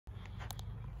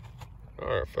All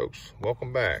right, folks,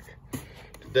 welcome back.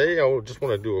 Today I just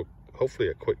want to do hopefully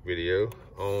a quick video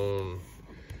on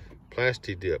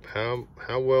Plasti dip. How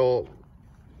well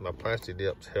my Plasti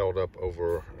dips held up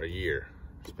over a year.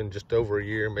 It's been just over a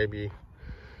year, maybe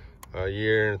a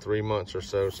year and 3 months or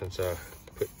so since I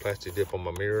put Plasti dip on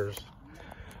my mirrors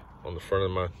on the front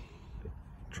of my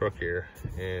truck here,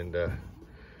 and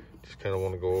just kind of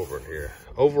want to go over it here.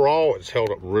 Overall, it's held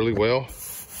up really well.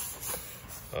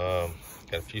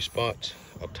 Got a few spots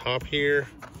up top here.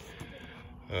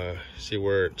 See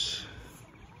where it's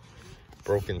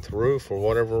broken through for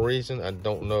whatever reason. I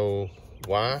don't know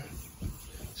why,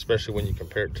 especially when you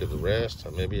compare it to the rest.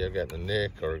 Maybe I got a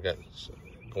nick, or got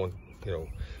going,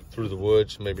 through the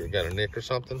woods. Maybe it got a nick or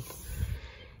something.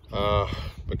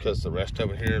 Because the rest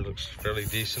of it here looks fairly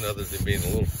decent, other than being a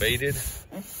little faded.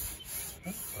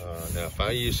 Now, if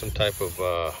I use some type of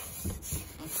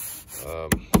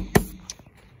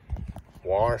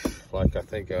wash, like I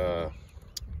think,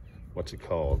 what's it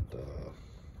called?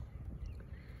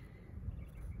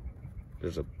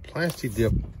 There's a Plasti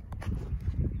dip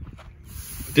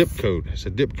coat. It's a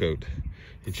dip coat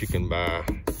that you can buy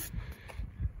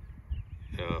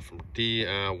from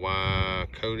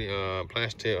DIY coating,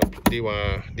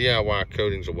 DIY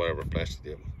coatings or whatever, Plasti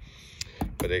dip.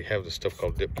 But they have this stuff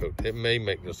called dip coat. It may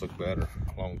make this look better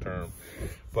long term,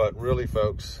 but really,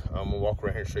 folks, I'm gonna walk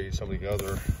around here and show you some of the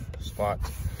other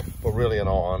spots. But really, in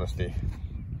all honesty,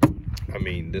 I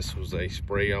mean, this was a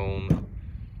spray on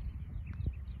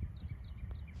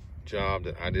job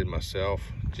that I did myself,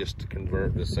 just to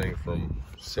convert this thing from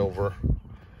silver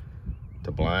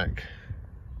to black,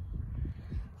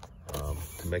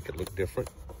 to make it look different.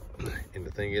 And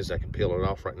the thing is, I can peel it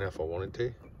off right now if I wanted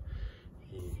to.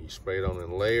 You spray it on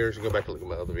in layers. You go back and look at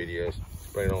my other videos.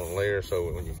 Spray it on in layers,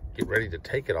 so when you get ready to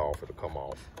take it off, it'll come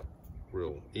off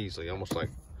real easily, almost like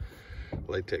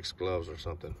latex gloves or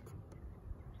something.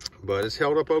 But it's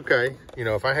held up okay.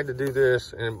 If I had to do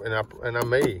this, and I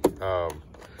may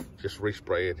just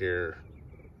respray it here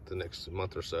the next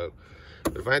month or so.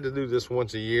 But if I had to do this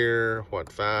once a year, what,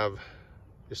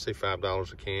 just say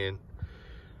 $5 a can,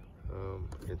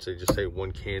 and so just say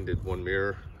one can did one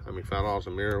mirror. I mean, $5 a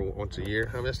mirror once a year.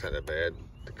 I mean, that's not that bad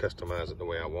to customize it the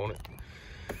way I want it.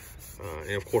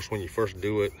 And of course, when you first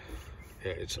do it,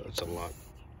 yeah, it's a lot.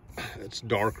 It's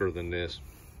darker than this,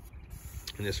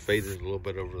 and this faded a little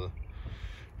bit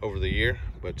over the year,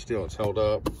 but still, it's held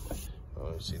up.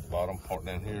 You see the bottom part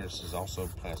down here. This is also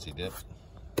Plasti dip.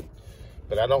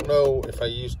 But I don't know if I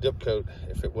used dip coat,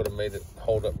 if it would have made it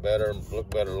hold up better and look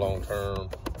better long term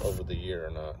over the year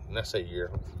or not. And that's a year,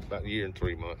 about a year and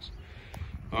 3 months.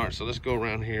 All right, so let's go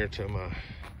around here to my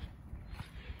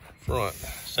front.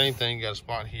 Same thing, got a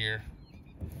spot here,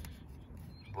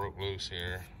 broke loose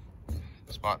here,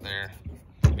 spot there.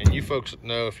 And you folks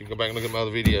know, if you go back and look at my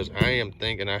other videos,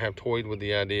 I have toyed with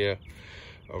the idea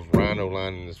of rhino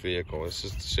lining this vehicle. This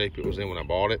is the shape it was in when I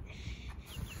bought it.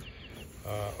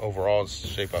 Overall, it's the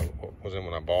shape I was in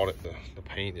when I bought it. The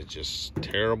paint is just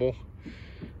terrible.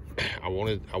 I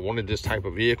wanted this type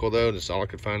of vehicle though. That's all I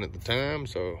could find at the time,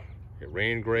 so it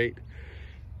ran great.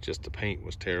 Just the paint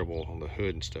was terrible on the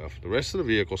hood and stuff. The rest of the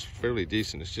vehicle's fairly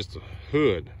decent. It's just the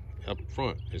hood up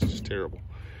front is just terrible.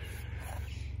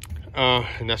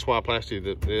 And that's why I Plasti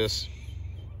did this.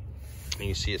 And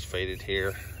you see it's faded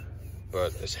here,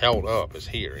 but it's held up. It's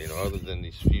here, other than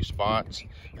these few spots.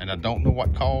 And I don't know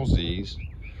what caused these.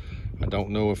 I don't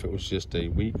know if it was just a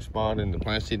weak spot in the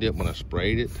Plasti dip when I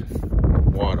sprayed it,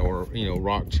 or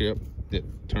rock chip that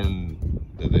turned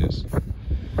to this.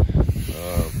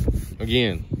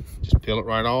 Again, just peel it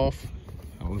right off.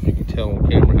 I don't know if you can tell on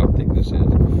camera how thick this is.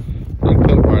 I can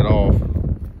peel it right off,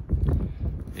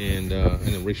 and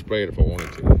then respray it if I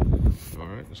wanted to. All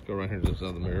right, let's go right here to this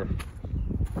other mirror.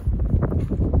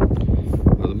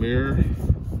 Other mirror,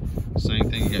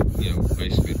 same thing. You got,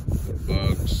 basically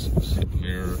bugs just hit the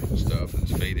mirror and stuff, and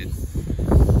it's faded.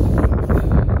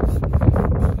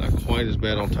 Not quite as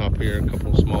bad on top here. A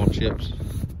couple of small chips,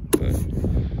 but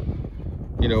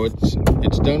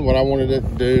it's done what I wanted it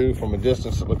to do. From a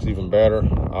distance, it looks even better,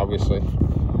 obviously.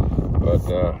 But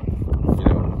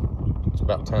it's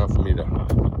about time for me to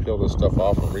peel this stuff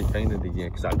off and repaint it again,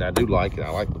 because I do like it.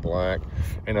 I like the black,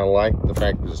 and I like the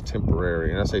fact that it's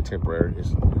temporary. And I say temporary,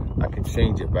 I can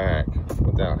change it back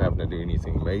without having to do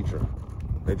anything major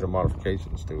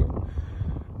modifications to it.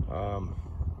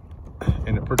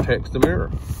 And it protects the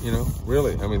mirror,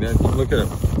 really. I mean, you look at it,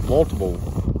 multiple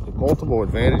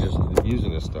advantages of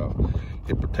using this stuff.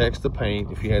 It protects the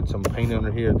paint. If you had some paint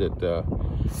under here that,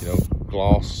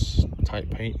 gloss type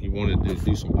paint, you wanted to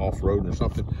do some off-road or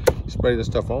something, you spray this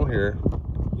stuff on here,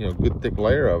 good thick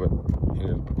layer of it,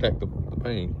 protect the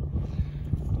paint,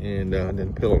 and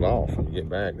then peel it off when you get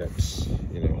back. That's,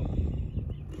 you know,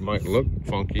 it might look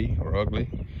funky or ugly,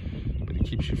 but it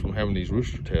keeps you from having these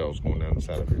rooster tails going down the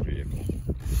side of your vehicle.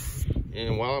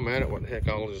 And while I'm at it, what the heck,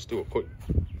 I'll just do a quick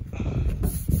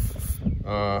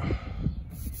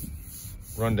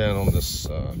rundown on this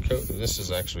coat. This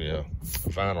is actually a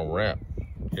vinyl wrap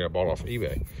here I bought off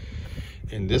eBay.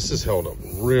 And this has held up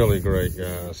really great,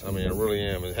 guys. I mean, it really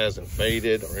am. It hasn't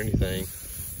faded or anything.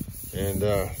 And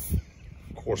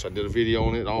of course, I did a video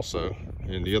on it also.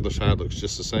 And the other side looks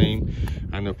just the same.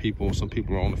 I know some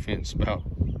people are on the fence about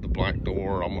the black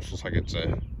door. Almost looks like it's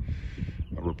a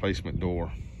replacement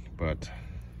door. But,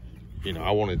 you know,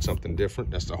 I wanted something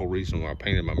different. That's the whole reason why I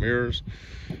painted my mirrors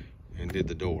and did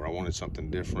the door. I wanted something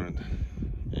different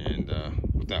and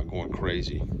without going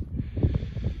crazy.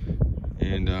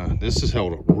 And this has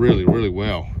held up really, really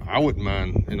well. I wouldn't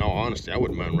mind, in all honesty, I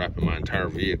wouldn't mind wrapping my entire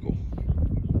vehicle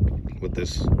with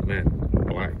this matte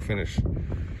black finish.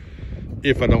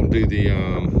 If I don't do the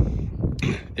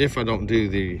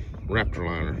Raptor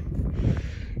liner.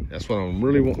 That's what I'm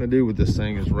really wanting to do with this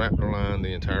thing, is Raptor line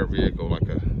the entire vehicle like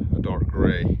a dark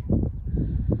gray,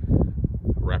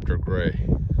 Raptor gray.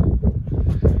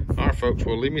 All right, folks,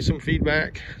 well, leave me some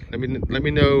feedback. Let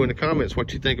me know in the comments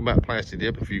what you think about Plasti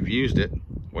Dip. If you've used it,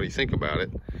 what do you think about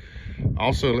it?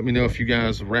 Also, let me know if you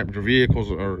guys have wrapped your vehicles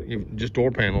or just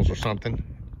door panels or something,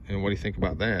 and what do you think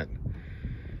about that?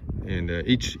 And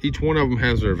each one of them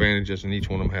has their advantages, and each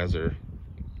one of them has their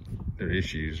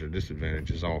issues or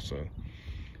disadvantages also.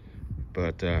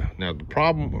 But now the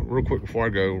problem, real quick before I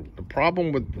go, the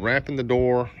problem with wrapping the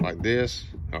door like this,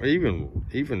 or even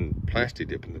Plasti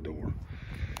Dipping the door,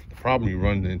 the problem you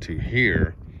run into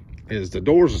here is the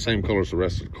door's the same color as the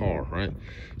rest of the car, right?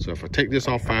 So if I take this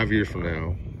off 5 years from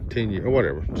now, 10 years, or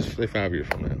whatever, just say 5 years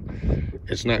from now,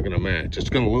 it's not gonna match. It's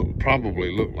gonna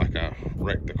probably look like I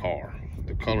wrecked the car.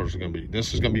 The colors are gonna be,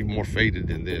 this is gonna be more faded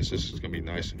than this. This is gonna be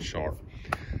nice and sharp.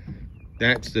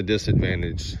 That's the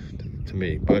disadvantage to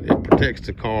me, but it protects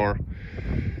the car.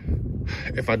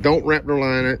 If I don't Raptor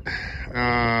line it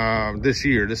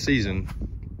this season,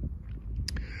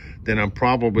 then I'm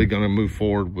probably gonna move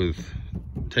forward with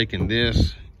taking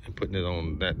this and putting it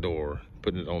on that door,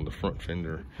 putting it on the front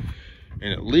fender,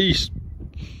 and at least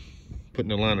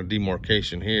putting a line of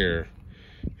demarcation here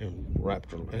and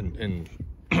Raptor and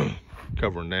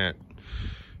covering that.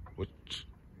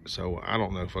 So I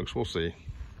don't know, folks, we'll see.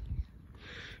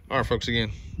 All right, folks,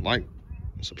 again, like,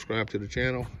 subscribe to the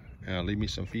channel, leave me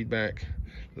some feedback.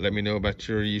 Let me know about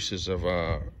your uses of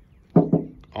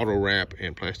auto wrap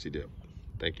and Plasti Dip.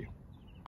 Thank you.